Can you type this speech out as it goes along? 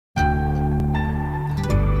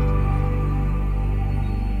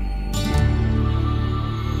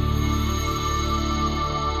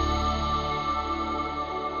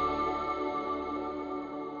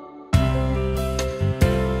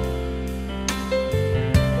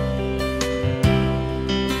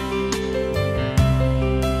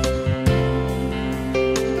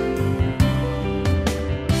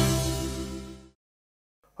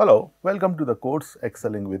Hello, welcome to the course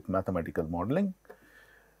Excelling with Mathematical Modeling.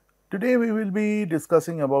 Today we will be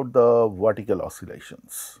discussing about the vertical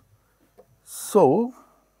oscillations. So,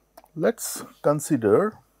 let us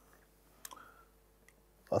consider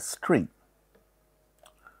a string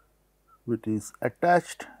which is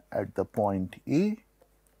attached at the point A.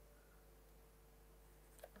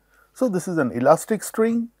 So, this is an elastic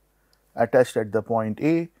string attached at the point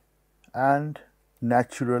A and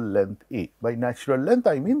natural length A. By natural length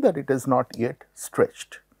I mean that it is not yet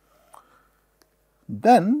stretched.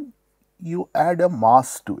 Then you add a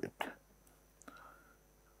mass to it.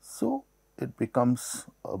 So, it becomes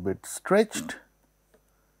a bit stretched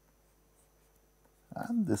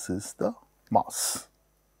and this is the mass,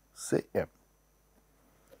 say m.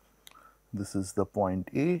 This is the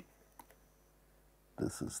point A,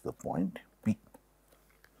 this is the point B.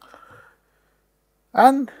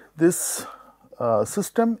 And this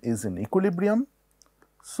system is in equilibrium.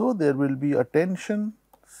 So, there will be a tension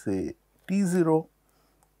say T0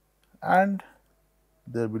 and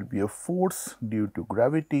there will be a force due to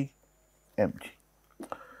gravity mg.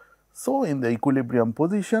 So, in the equilibrium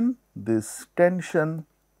position, this tension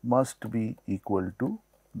must be equal to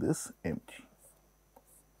this mg.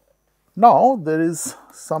 Now, there is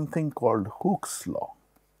something called Hooke's law.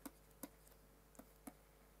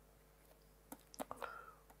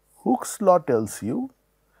 Hooke's law tells you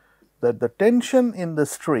that the tension in the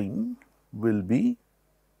string will be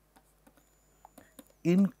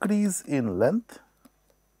increase in length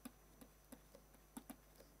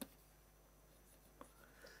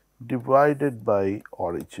divided by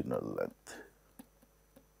original length.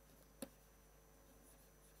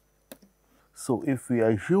 So, if we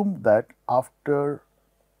assume that after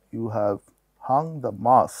you have hung the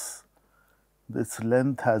mass, this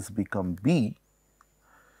length has become b.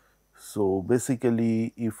 So,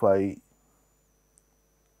 basically if I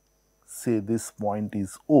say this point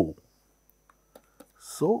is O,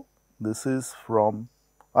 so this is from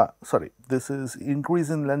this is increase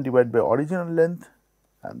in length divided by original length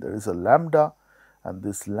and there is a lambda and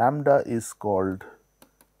this lambda is called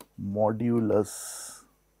modulus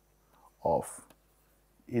of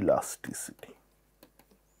elasticity.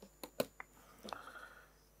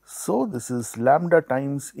 So, this is lambda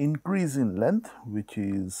times increase in length which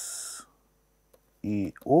is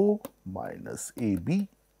AO minus AB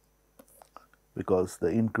because the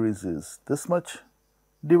increase is this much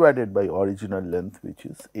divided by original length which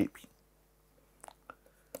is AB.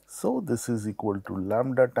 So, this is equal to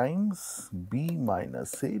lambda times B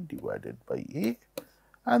minus A divided by A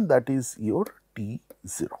and that is your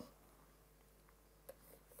T0.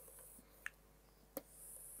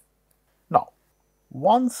 Now,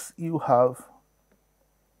 once you have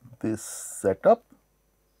this setup,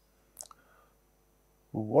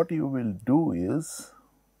 what you will do is,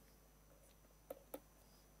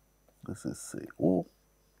 this is say O,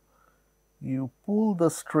 you pull the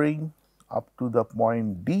string up to the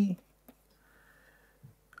point D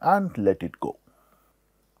and let it go.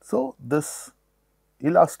 So, this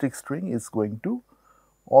elastic string is going to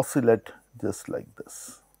oscillate just like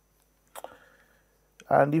this.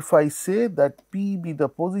 And if I say that P be the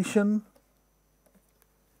position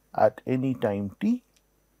at any time t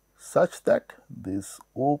such that this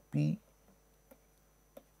OP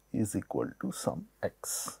is equal to some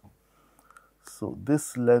x. So,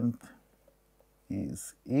 this length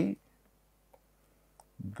is A,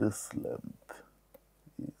 this length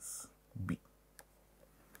is B.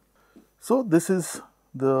 So, this is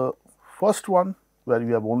the first one where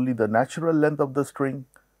we have only the natural length of the string.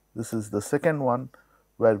 This is the second one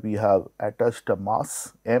where we have attached a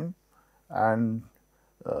mass m and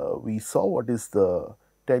we saw what is the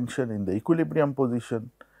tension in the equilibrium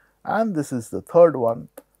position, and this is the third one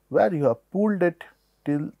where you have pulled it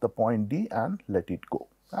till the point D and let it go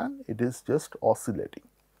and it is just oscillating.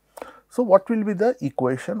 So, what will be the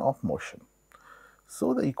equation of motion?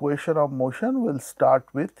 So, the equation of motion will start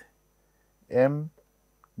with m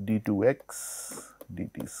d2x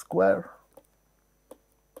dt square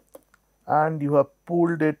and you have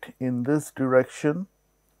pulled it in this direction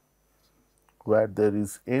where there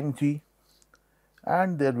is mg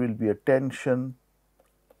and there will be a tension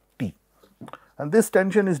T. And this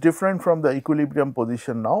tension is different from the equilibrium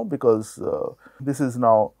position now because this is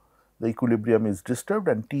now the equilibrium is disturbed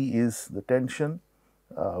and T is the tension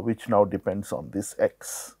which now depends on this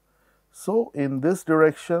x. So, in this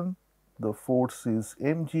direction the force is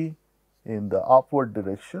mg, in the upward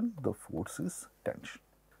direction the force is tension.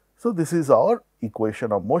 So, this is our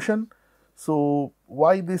equation of motion. So,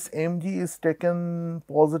 why this mg is taken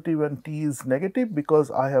positive and t is negative? Because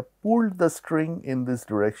I have pulled the string in this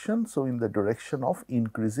direction. So, in the direction of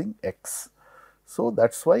increasing x. So,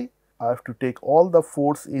 that is why I have to take all the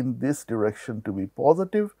force in this direction to be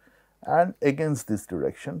positive and against this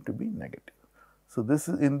direction to be negative. So, this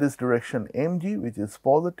is in this direction mg, which is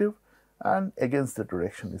positive, and against the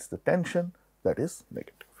direction is the tension, that is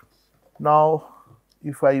negative. Now,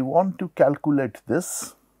 if I want to calculate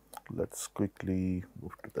this, let us quickly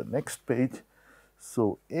move to the next page.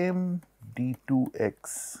 So, m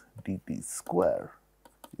d2x dt square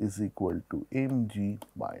is equal to mg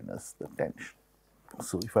minus the tension.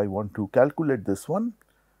 So, if I want to calculate this one,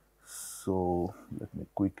 so let me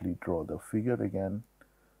quickly draw the figure again.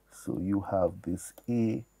 So, you have this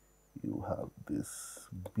A, you have this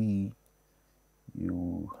B,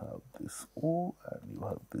 you have this O, and you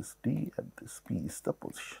have this D, and this P is the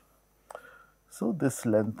position. So, this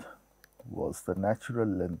length was the natural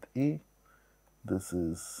length A, this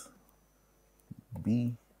is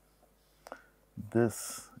B,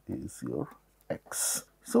 this is your X.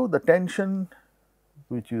 So, the tension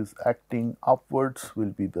which is acting upwards will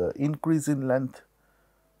be the increase in length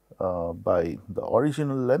by the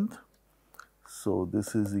original length. So,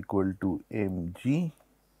 this is equal to mg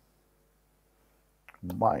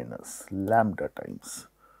minus lambda times.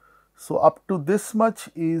 So, up to this much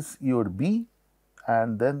is your B,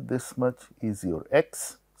 and then this much is your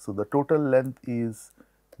X. So, the total length is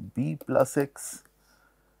B plus X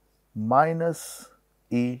minus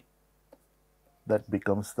A, that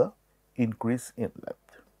becomes the increase in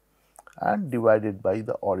length, and divided by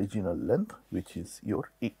the original length, which is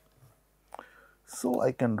your A. So,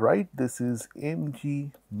 I can write this is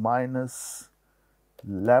mg minus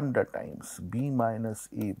lambda times B minus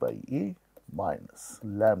A by A minus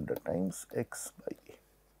lambda times X by A.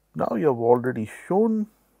 Now, you have already shown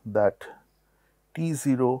that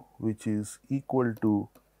T0, which is equal to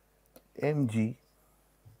mg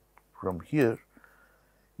from here,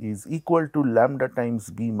 is equal to lambda times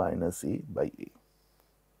B minus A by A.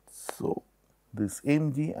 So, this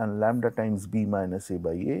mg and lambda times B minus A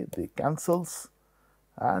by A, they cancels,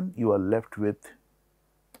 and you are left with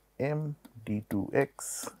m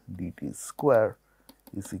d2x dt square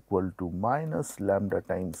is equal to minus lambda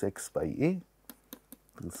times x by A.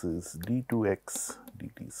 This is d2x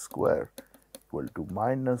dt square equal to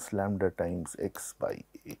minus lambda times x by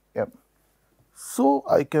A m. So,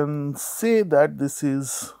 I can say that this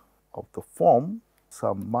is of the form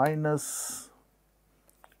some minus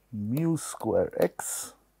mu square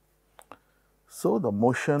x. So, the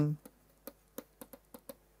motion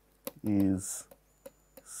is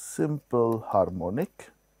simple harmonic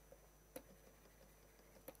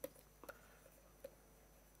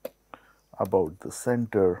about the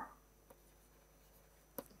center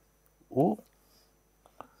O,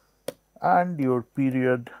 and your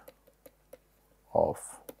period of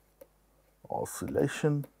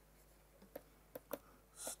oscillation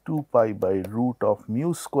is 2 pi by root of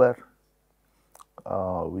mu square,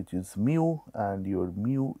 which is mu, and your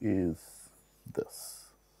mu is this.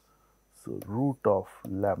 So, root of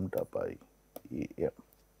lambda by A m.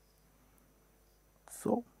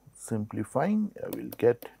 So, simplifying, I will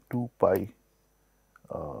get 2 pi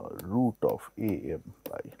root of A m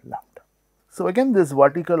by lambda. So, again this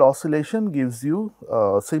vertical oscillation gives you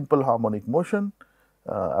a simple harmonic motion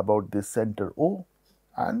about this center O,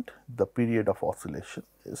 and the period of oscillation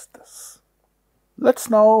is this. Let us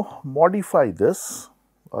now modify this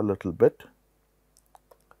a little bit.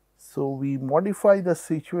 So, we modify the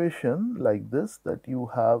situation like this, that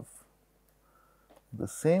you have the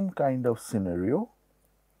same kind of scenario.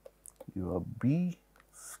 You have B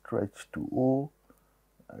stretched to O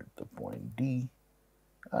at the point D,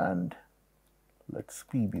 and let us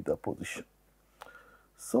P be the position.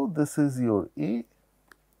 So, this is your A,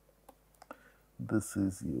 this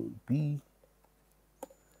is your B,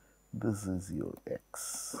 this is your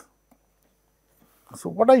X. So,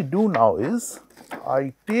 what I do now is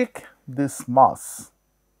I take this mass,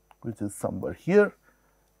 which is somewhere here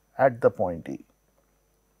at the point A,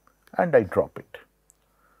 and I drop it.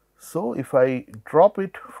 So, if I drop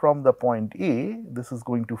it from the point A, this is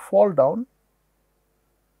going to fall down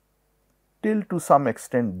till to some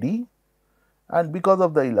extent D, and because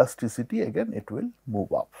of the elasticity, again it will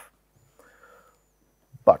move up.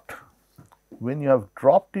 But when you have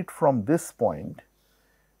dropped it from this point,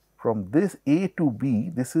 from this A to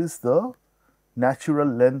B, this is the natural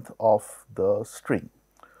length of the string.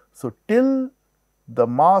 So, till the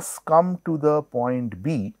mass come to the point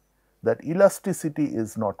B, that elasticity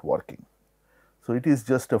is not working. So, it is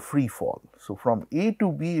just a free fall. So, from A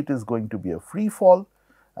to B it is going to be a free fall,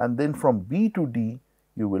 and then from B to D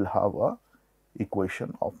you will have a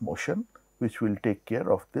equation of motion which will take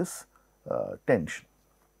care of this tension.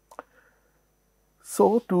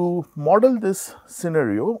 So, to model this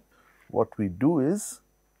scenario, what we do is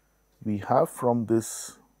we have from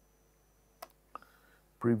this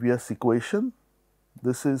previous equation,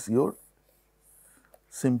 this is your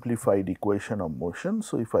simplified equation of motion.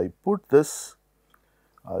 So, if I put this,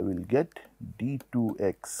 I will get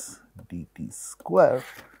d2x dt square,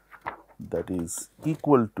 that is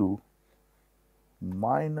equal to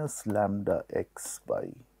minus lambda x by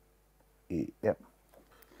am.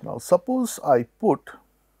 Now, suppose I put,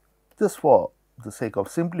 just for the sake of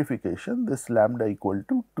simplification, this lambda equal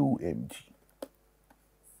to 2 mg.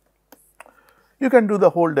 You can do the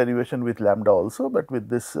whole derivation with lambda also, but with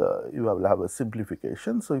this you will have a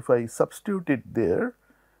simplification. So, if I substitute it there,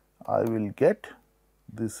 I will get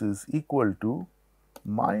this is equal to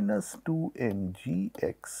minus 2 mg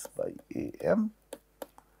x by am,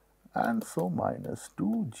 and so minus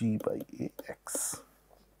 2 g by ax.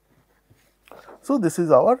 So, this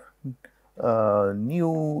is our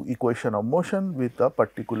new equation of motion with a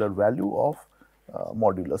particular value of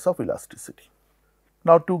modulus of elasticity.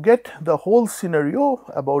 Now, to get the whole scenario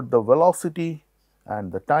about the velocity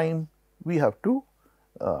and the time, we have to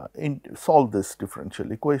solve this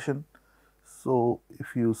differential equation. So,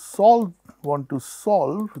 if you want to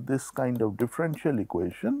solve this kind of differential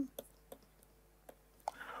equation,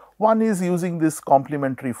 one is using this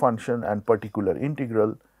complementary function and particular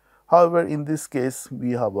integral. However, in this case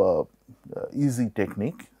we have a easy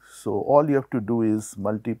technique. So, all you have to do is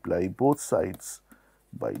multiply both sides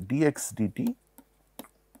by dx dt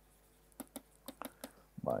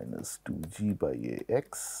minus 2g by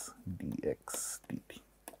ax dx dt.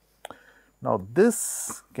 Now,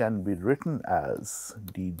 this can be written as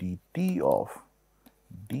d dt of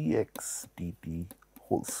dx dt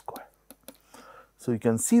whole square. So, you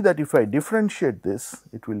can see that if I differentiate this,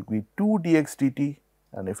 it will be 2 dx dt,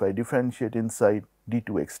 and if I differentiate inside,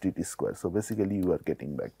 d2x dt square. So, basically you are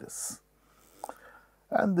getting back this,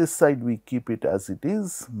 and this side we keep it as it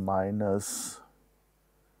is, minus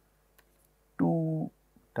 2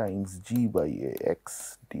 times g by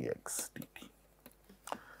ax dx dt.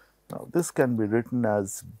 Now, this can be written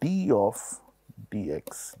as d of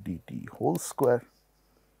dx dt whole square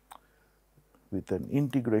with an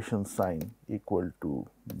integration sign equal to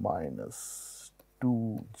minus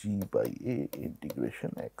 2g by a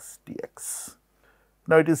integration x dx.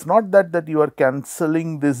 Now, it is not that you are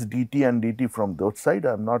cancelling this dt and dt from that side.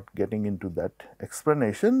 I am not getting into that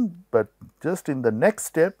explanation, but just in the next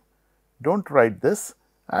step, do not write this,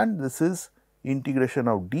 and this is integration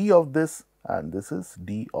of d of this, and this is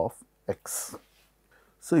d of x.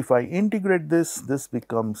 So, if I integrate this, this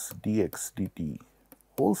becomes dx dt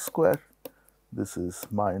whole square. This is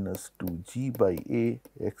minus 2g by a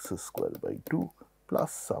x square by 2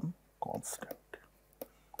 plus some constant.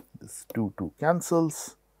 This 2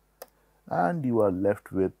 cancels, and you are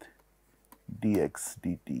left with dx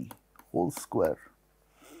dt whole square,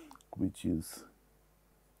 which is,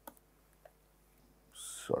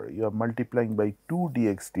 sorry, you are multiplying by 2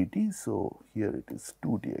 dx dt. So, here it is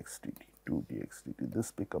 2 dx dt, 2 dx dt.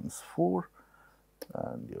 This becomes 4,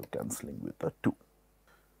 and you are cancelling with a 2.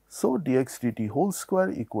 So, dx dt whole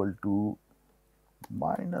square equal to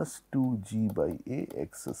minus 2g by a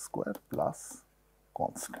x square plus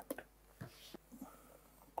constant.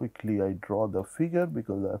 Quickly I draw the figure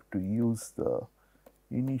because I have to use the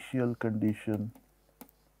initial condition.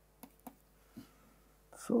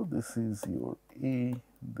 So, this is your a,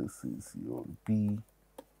 this is your b,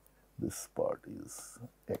 this part is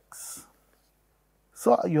x.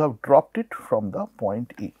 So, you have dropped it from the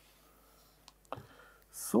point A.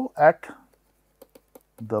 So, at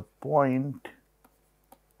the point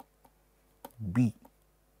B,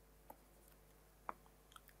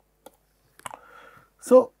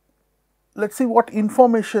 so let us see what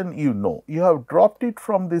information you know. You have dropped it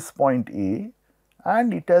from this point A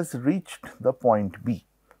and it has reached the point B.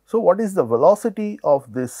 So, what is the velocity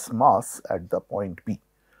of this mass at the point B?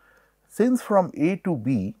 Since from A to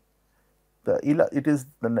B,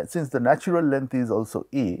 since the natural length is also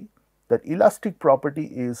A, that elastic property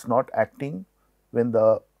is not acting when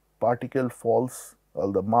the particle falls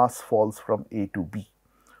or the mass falls from A to B.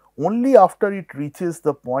 Only after it reaches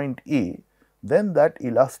the point A, then that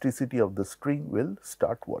elasticity of the string will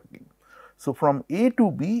start working. So, from A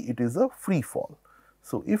to B it is a free fall.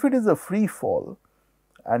 So, if it is a free fall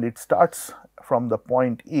and it starts from the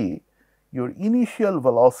point A, your initial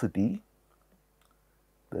velocity,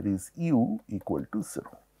 that is u, equal to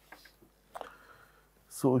 0.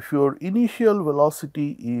 So, if your initial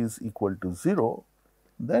velocity is equal to 0,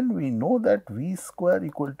 then we know that v square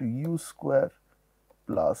equal to u square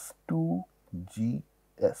plus 2gs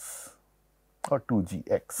or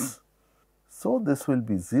 2gx. So, this will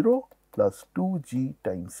be 0 plus 2g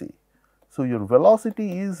times a. So, your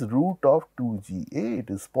velocity is root of 2ga. It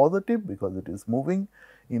is positive because it is moving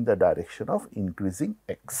in the direction of increasing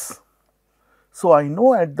x. So, I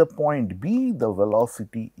know at the point B the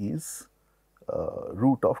velocity is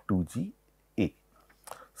root of 2ga.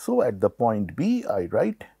 So, at the point B I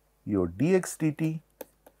write your dx dt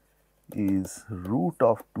is root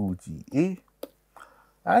of 2ga,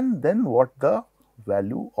 and then what the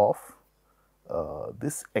value of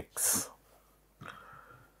this x.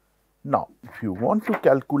 Now, if you want to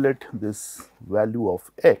calculate this value of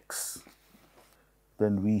x,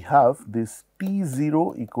 then we have this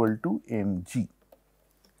T0 equal to mg.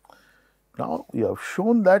 Now, we have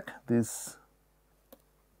shown that this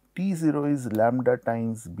T0 is lambda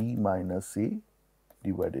times b minus a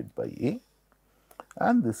divided by a,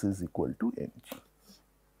 and this is equal to mg.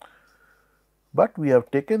 But we have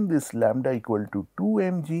taken this lambda equal to 2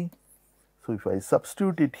 mg. So, if I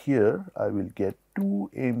substitute it here, I will get 2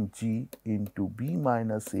 mg into b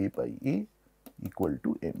minus a by a equal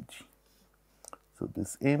to mg. So,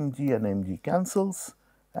 this mg and mg cancels,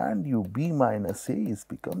 and your b minus a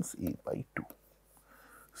becomes a by 2.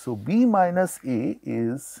 So, b minus a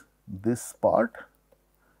is this part,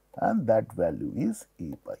 and that value is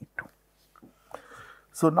a by 2.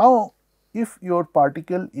 So, now if your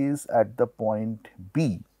particle is at the point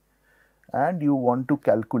B and you want to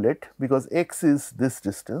calculate, because x is this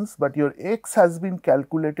distance, but your x has been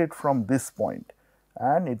calculated from this point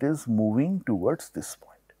and it is moving towards this point.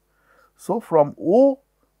 So, from O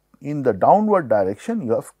in the downward direction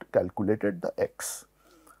you have calculated the x.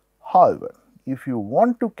 However, if you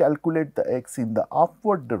want to calculate the x in the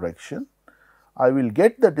upward direction, I will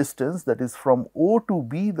get the distance, that is from O to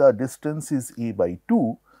B the distance is a by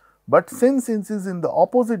 2, but since it is in the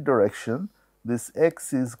opposite direction, this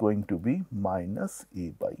x is going to be minus a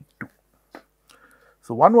by 2.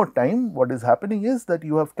 So, one more time, what is happening is that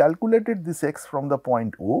you have calculated this x from the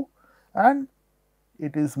point O and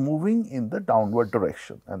it is moving in the downward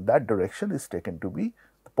direction, and that direction is taken to be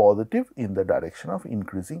positive in the direction of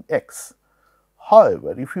increasing x.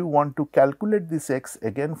 However, if you want to calculate this x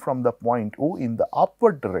again from the point O in the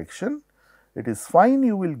upward direction, it is fine,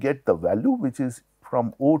 you will get the value which is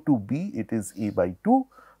from O to B it is a by 2,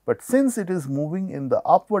 but since it is moving in the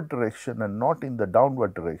upward direction and not in the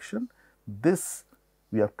downward direction, this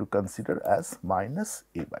we have to consider as minus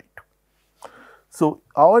a by 2. So,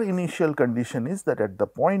 our initial condition is that at the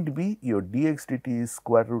point B your dx dt is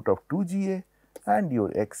square root of 2ga and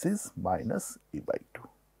your x is minus a by 2.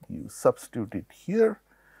 You substitute it here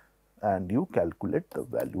and you calculate the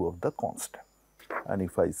value of the constant. And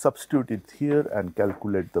if I substitute it here and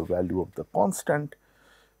calculate the value of the constant,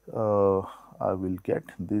 I will get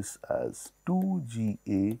this as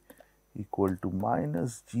 2ga equal to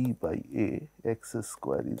minus g by a, x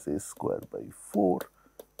square is a square by 4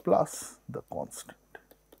 plus the constant.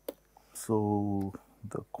 So,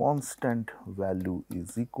 the constant value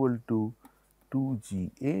is equal to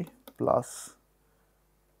 2ga plus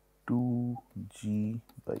 2g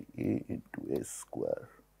by a into a square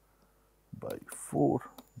by 4,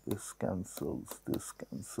 this cancels, this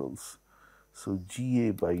cancels. So,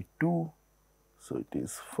 ga by 2, so it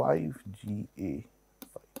is 5ga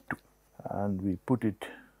by 2, and we put it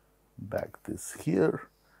back this here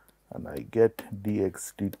and I get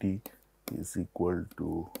dx dt is equal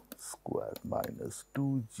to square minus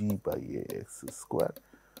 2g by a x square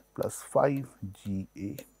plus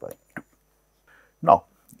 5ga by 2. Now,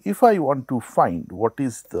 if I want to find what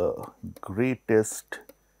is the greatest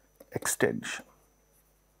extension.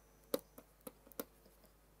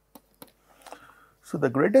 So, the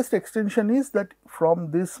greatest extension is that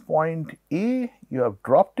from this point A you have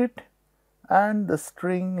dropped it and the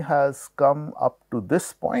string has come up to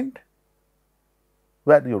this point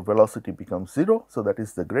where your velocity becomes 0. So, that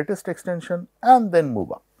is the greatest extension, and then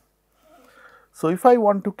move up. So, if I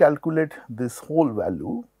want to calculate this whole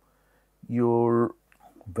value, your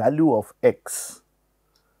value of x,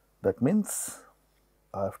 that means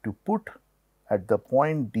I have to put at the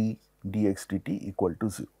point D dx dt equal to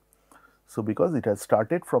 0. So, because it has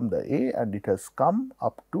started from the A and it has come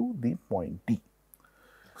up to the point D.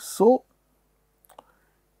 So,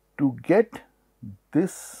 to get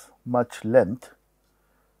this much length,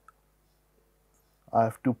 I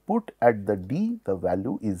have to put at the D the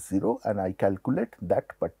value is 0 and I calculate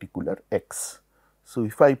that particular x. So,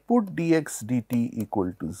 if I put dx dt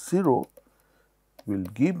equal to 0, will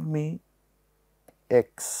give me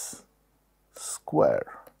x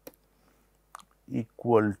square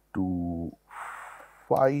equal to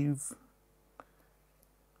 5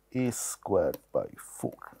 a square by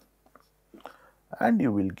 4, and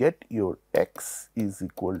you will get your x is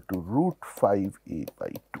equal to root 5 a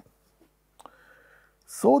by 2.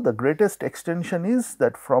 So, the greatest extension is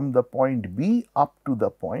that from the point B up to the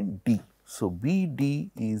point D. So, BD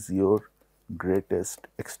is your greatest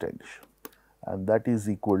extension, and that is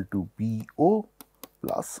equal to BO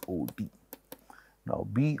plus OD. Now,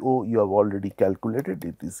 BO you have already calculated,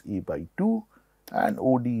 it is a by 2, and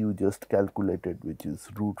OD you just calculated, which is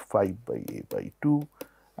root 5 by a by 2,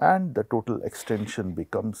 and the total extension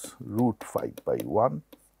becomes root 5 by 1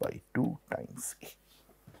 by 2 times a.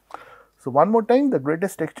 So, one more time, the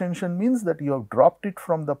greatest extension means that you have dropped it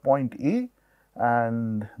from the point A,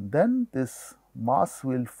 and then this mass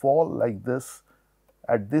will fall like this.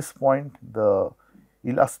 At this point, the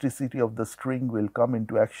elasticity of the string will come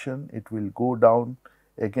into action, it will go down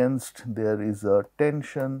against, there is a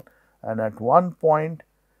tension, and at one point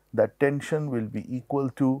that tension will be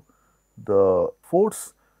equal to the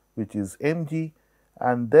force, which is mg,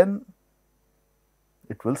 and then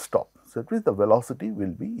it will stop. So, it means the velocity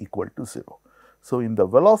will be equal to 0. So, in the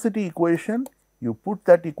velocity equation, you put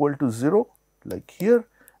that equal to 0 like here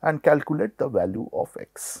and calculate the value of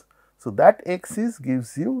x. So, that x is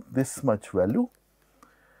gives you this much value,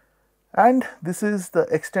 and this is the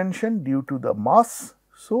extension due to the mass.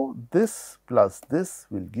 So, this plus this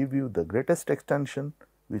will give you the greatest extension,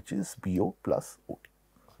 which is BO plus OD,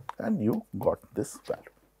 and you got this value.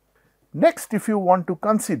 Next, if you want to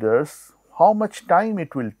consider how much time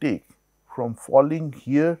it will take from falling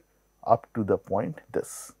here up to the point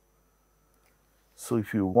this. So,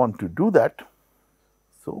 if you want to do that,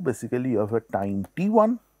 so basically you have a time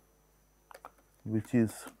t1, which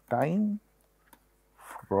is time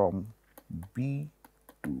from B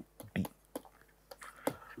to D.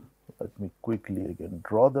 Let me quickly again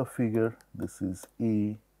draw the figure. This is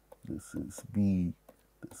A, this is B,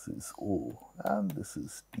 this is O, and this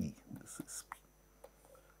is T, this is P.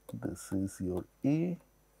 This is your A,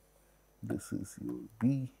 this is your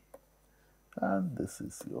B, and this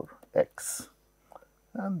is your x,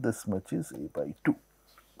 and this much is a by 2.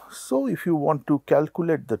 So, if you want to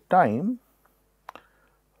calculate the time,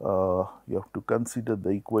 you have to consider the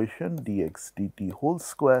equation dx dt whole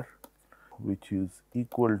square, which is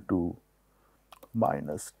equal to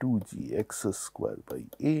minus 2g x square by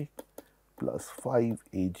a plus 5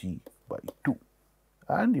 ag by 2.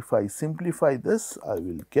 And if I simplify this, I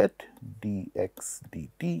will get dx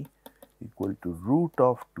dt equal to root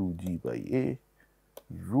of 2g by a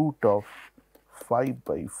root of 5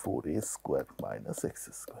 by 4a square minus x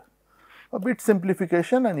square. A bit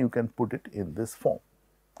simplification, and you can put it in this form.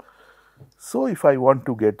 So, if I want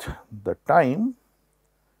to get the time,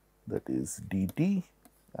 that is dt,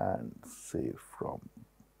 and say from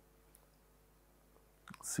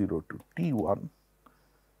 0 to t1,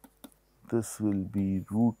 this will be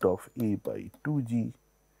root of a by 2g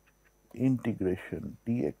integration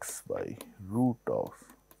dx by root of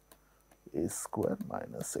a square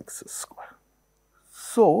minus x square.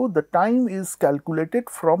 So, the time is calculated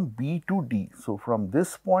from B to D. So, from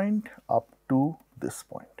this point up to this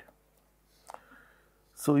point.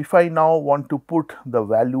 So, if I now want to put the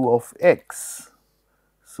value of x,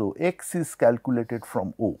 so x is calculated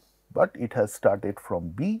from O, but it has started from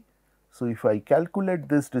B. So, if I calculate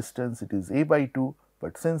this distance, it is a by 2,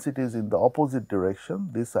 but since it is in the opposite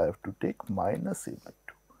direction, this I have to take minus a by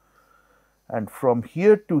 2. And from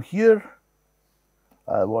here to here,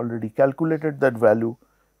 I have already calculated that value,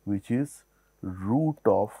 which is root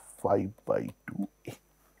of 5 by 2a.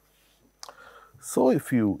 So,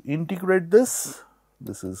 if you integrate this,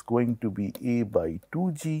 this is going to be a by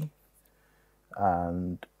 2g,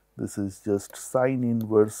 and this is just sine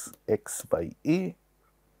inverse x by a,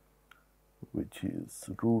 which is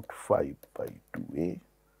root 5 by 2a,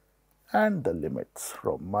 and the limits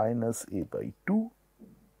from minus a by 2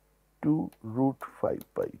 to root 5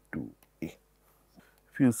 by 2a.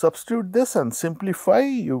 If you substitute this and simplify,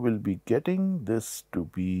 you will be getting this to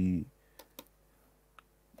be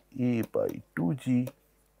a by 2g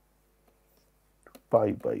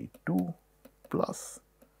pi by 2 plus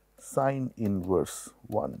sine inverse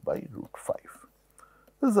 1 by root 5.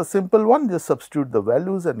 This is a simple one, just substitute the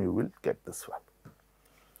values and you will get this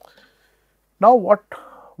value. Now, what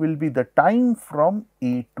will be the time from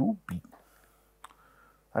A to B?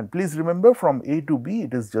 And please remember, from A to B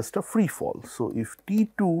it is just a free fall. So, if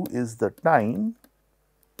T2 is the time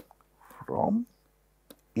from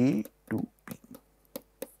A to B,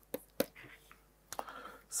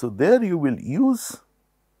 so there you will use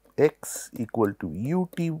x equal to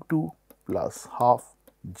ut2 plus half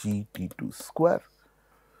g t2 square.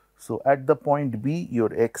 So, at the point B,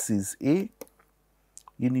 your x is a,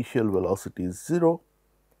 initial velocity is 0.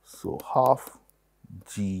 So, half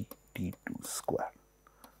g t2 square.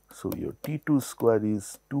 So, your t2 square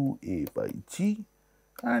is 2a by g,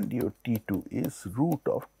 and your t2 is root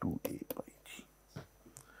of 2a by g.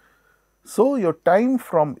 So, your time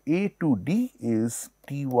from A to D is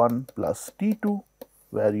T1 plus T2,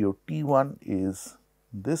 where your T1 is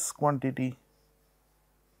this quantity,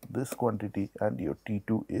 and your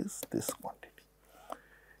T2 is this quantity.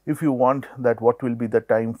 If you want that what will be the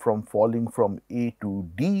time from falling from A to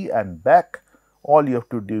D and back, all you have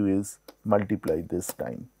to do is multiply this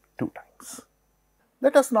time 2 times.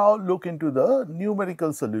 Let us now look into the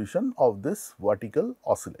numerical solution of this vertical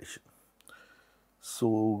oscillation.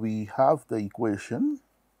 So, we have the equation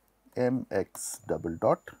mx double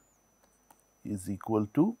dot is equal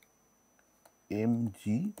to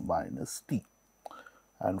mg minus t,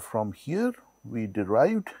 and from here we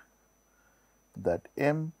derived that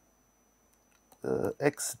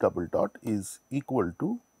x double dot is equal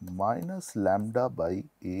to minus lambda by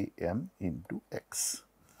am into x.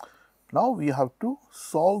 Now, we have to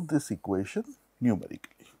solve this equation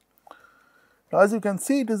numerically. Now, as you can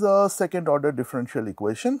see, it is a second order differential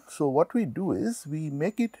equation. So, what we do is we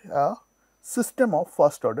make it a system of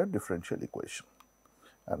first order differential equation.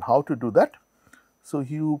 And how to do that? So,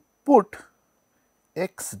 you put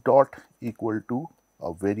x dot equal to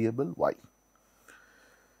a variable y,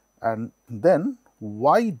 and then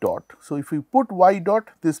y dot. So, if we put y dot,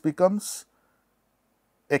 this becomes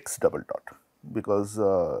x double dot, because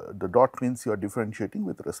the dot means you are differentiating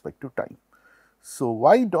with respect to time. So,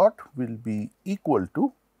 y dot will be equal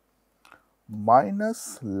to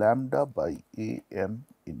minus lambda by am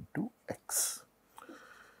into x.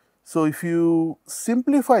 So, if you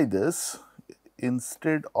simplify this,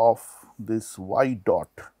 instead of this y dot,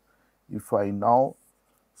 if I now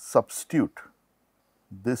substitute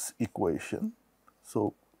this equation,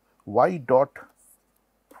 so y dot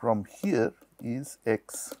from here is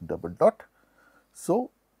x double dot. So,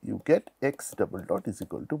 you get x double dot is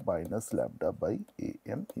equal to minus lambda by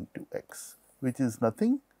am into x, which is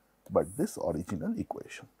nothing but this original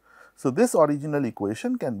equation. So, this original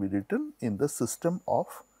equation can be written in the system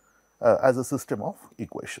of as a system of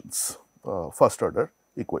equations, first order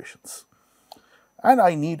equations. And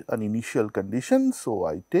I need an initial condition. So,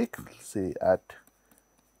 I take, say, at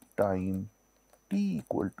time t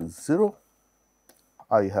equal to 0,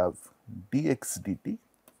 I have dx dt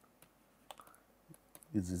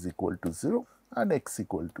is equal to 0 and x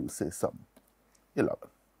equal to, say, some 11.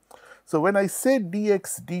 So, when I say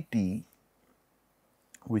dx dt,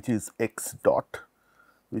 which is x dot,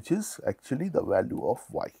 which is actually the value of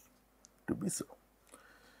y to be 0.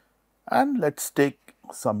 And let us take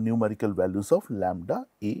some numerical values of lambda,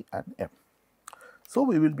 a and m. So,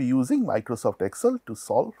 we will be using Microsoft Excel to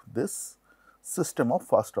solve this system of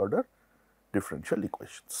first order differential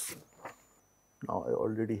equations. Now, I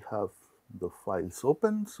already have the files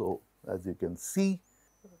open. So, as you can see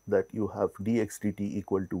that you have dx dt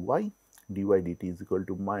equal to y, dy dt is equal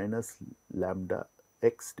to minus lambda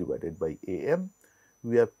x divided by am.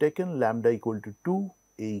 We have taken lambda equal to 2,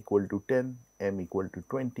 a equal to 10, m equal to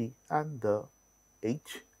 20, and the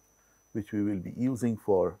h, which we will be using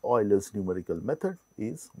for Euler's numerical method,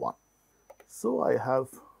 is 1. So, I have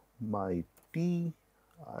my t,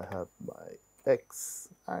 I have my x,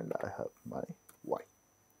 and I have my y.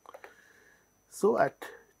 So, at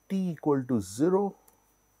t equal to 0,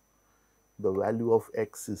 the value of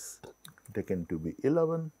x is taken to be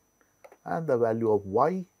 11, and the value of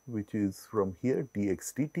y, which is from here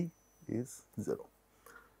dx dt, is 0.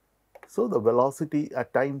 So, the velocity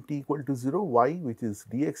at time t equal to 0, y, which is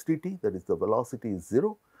dx dt, that is the velocity is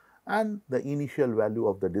 0, and the initial value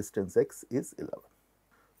of the distance x is 11.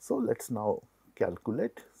 So, let us now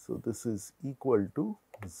calculate. So, this is equal to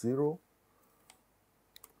 0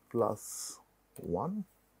 plus 1,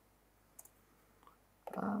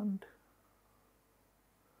 and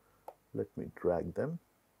let me drag them.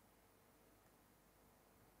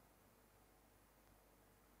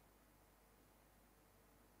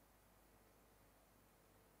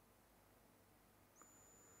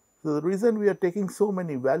 So, the reason we are taking so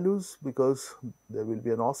many values, because there will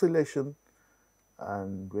be an oscillation,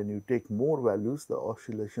 and when you take more values, the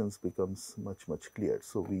oscillations becomes much clear.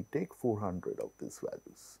 So, we take 400 of these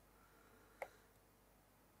values.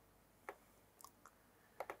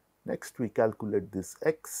 Next, we calculate this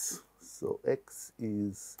x. So, x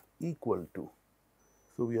is equal to,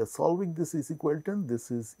 so we are solving this is equation,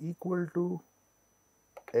 this is equal to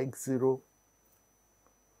x0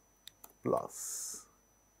 plus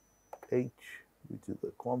h which is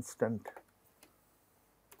a constant,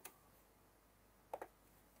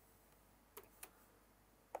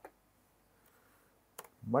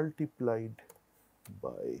 multiplied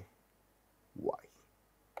by y.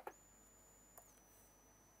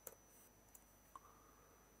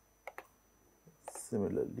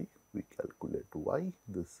 Similarly, we calculate y.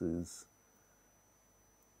 This is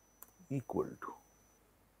equal to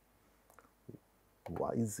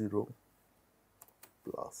y0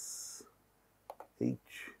 plus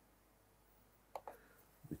h,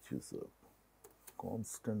 which is a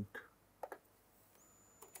constant.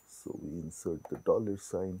 So we insert the dollar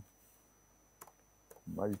sign,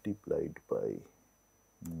 multiplied by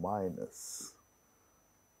minus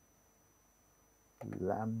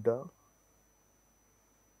lambda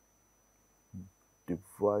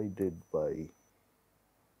divided by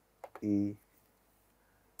a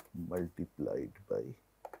multiplied by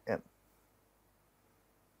m.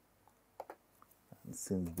 And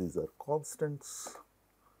since these are constants,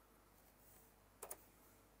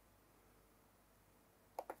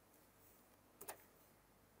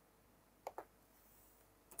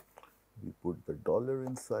 we put the dollar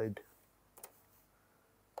inside,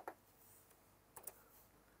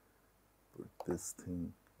 put this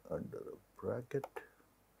thing under a bracket,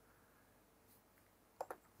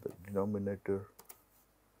 the denominator,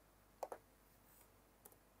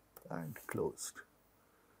 and closed.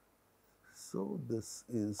 So this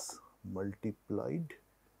is multiplied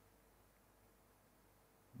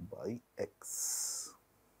by x,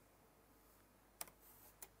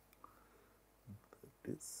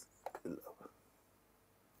 that is 11.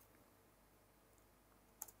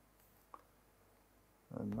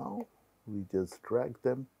 And now we just drag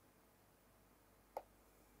them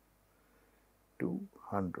to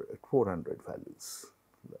 400 values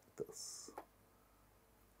like this.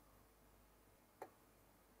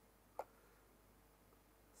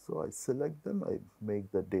 So I select them, I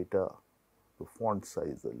make the data, the font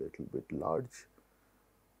size a little bit large.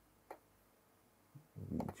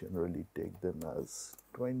 We generally take them as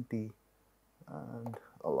 20 and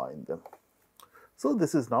align them. So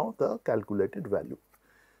this is now the calculated value.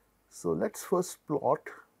 So let's first plot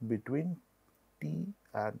between t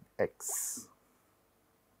and x.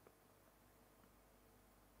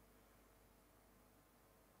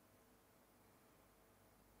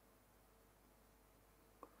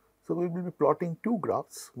 So we will be plotting two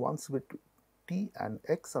graphs, once with t and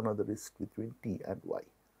x, another is between t and y.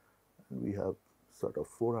 And we have sort of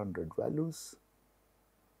 400 values.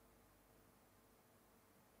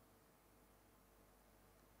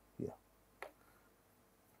 Here.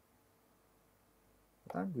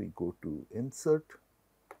 And we go to insert,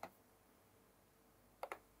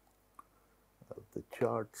 have the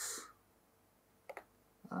charts,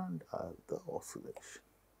 and I have the oscillation.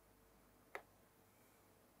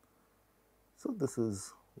 So this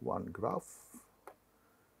is one graph.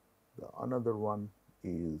 The another one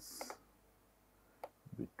is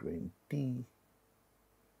between t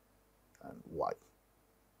and y.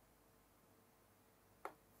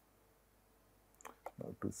 Now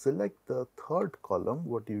to select the third column,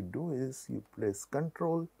 what you do is you press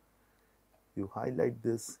Ctrl, you highlight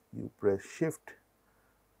this, you press Shift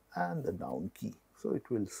and the down key. So it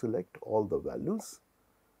will select all the values,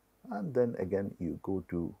 and then again you go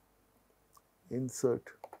to insert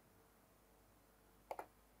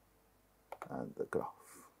and the graph.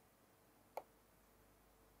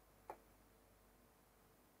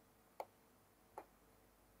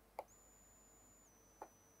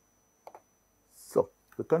 So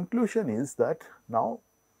the conclusion is that now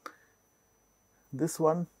this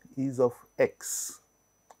one is of x,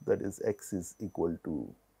 that is x is equal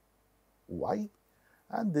to y,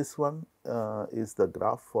 and this one is the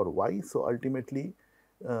graph for y. So ultimately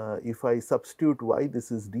if I substitute y,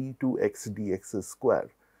 this is d2x dx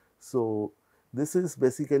square. So this is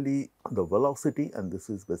basically the velocity and this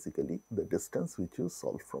is basically the distance which you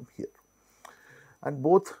solve from here. And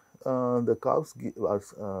both the curves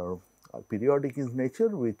are periodic in nature,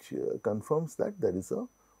 which confirms that there is a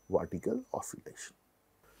vertical oscillation.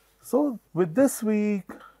 So with this we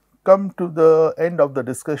come to the end of the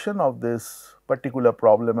discussion of this particular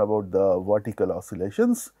problem about the vertical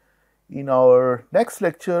oscillations. In our next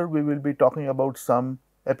lecture, we will be talking about some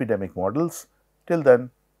epidemic models. Till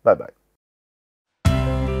then, bye bye.